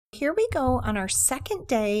Here we go on our second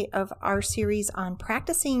day of our series on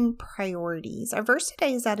practicing priorities. Our verse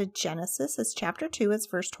today is out of Genesis. It's chapter 2, it's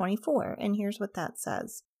verse 24. And here's what that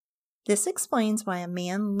says. This explains why a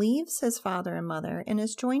man leaves his father and mother and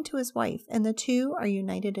is joined to his wife, and the two are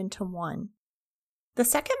united into one. The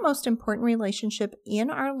second most important relationship in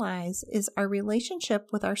our lives is our relationship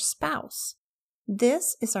with our spouse.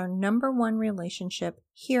 This is our number one relationship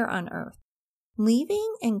here on earth.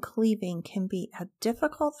 Leaving and cleaving can be a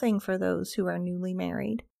difficult thing for those who are newly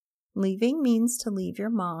married. Leaving means to leave your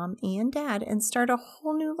mom and dad and start a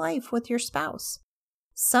whole new life with your spouse.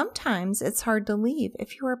 Sometimes it's hard to leave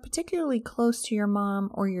if you are particularly close to your mom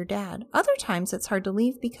or your dad. Other times it's hard to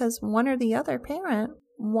leave because one or the other parent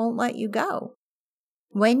won't let you go.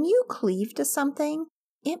 When you cleave to something,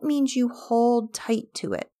 it means you hold tight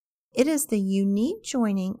to it. It is the unique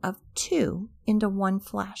joining of two into one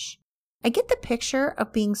flesh. I get the picture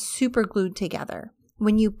of being super glued together.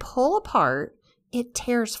 When you pull apart, it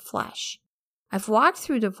tears flesh. I've walked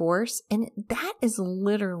through divorce, and that is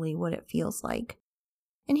literally what it feels like.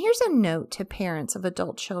 And here's a note to parents of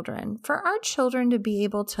adult children. For our children to be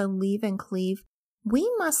able to leave and cleave, we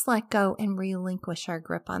must let go and relinquish our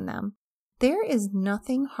grip on them. There is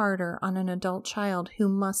nothing harder on an adult child who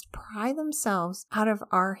must pry themselves out of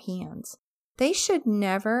our hands. They should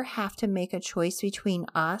never have to make a choice between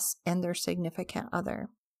us and their significant other.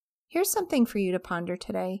 Here's something for you to ponder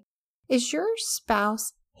today. Is your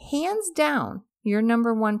spouse hands down your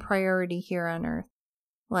number one priority here on earth?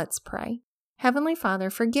 Let's pray. Heavenly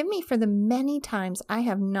Father, forgive me for the many times I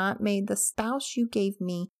have not made the spouse you gave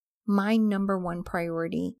me my number one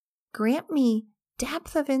priority. Grant me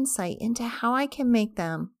depth of insight into how I can make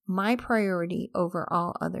them my priority over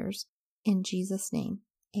all others. In Jesus' name,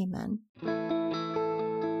 amen.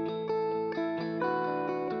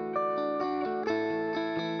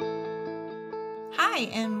 Hi,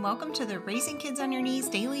 and welcome to the Raising Kids on Your Knees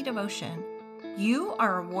daily devotion. You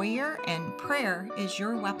are a warrior, and prayer is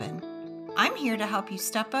your weapon. I'm here to help you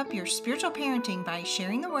step up your spiritual parenting by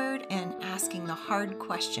sharing the word and asking the hard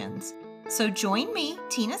questions. So join me,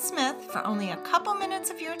 Tina Smith, for only a couple minutes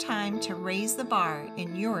of your time to raise the bar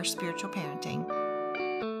in your spiritual parenting.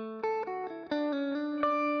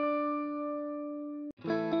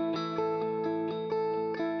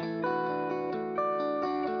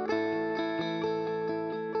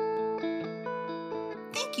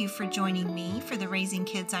 Thank you for joining me for the Raising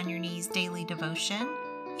Kids on Your Knees daily devotion.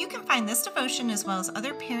 You can find this devotion as well as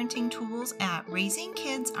other parenting tools at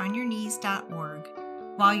raisingkidsonyourknees.org.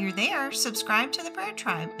 While you're there, subscribe to the Prayer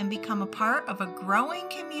Tribe and become a part of a growing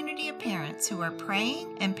community of parents who are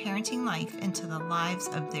praying and parenting life into the lives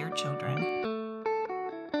of their children.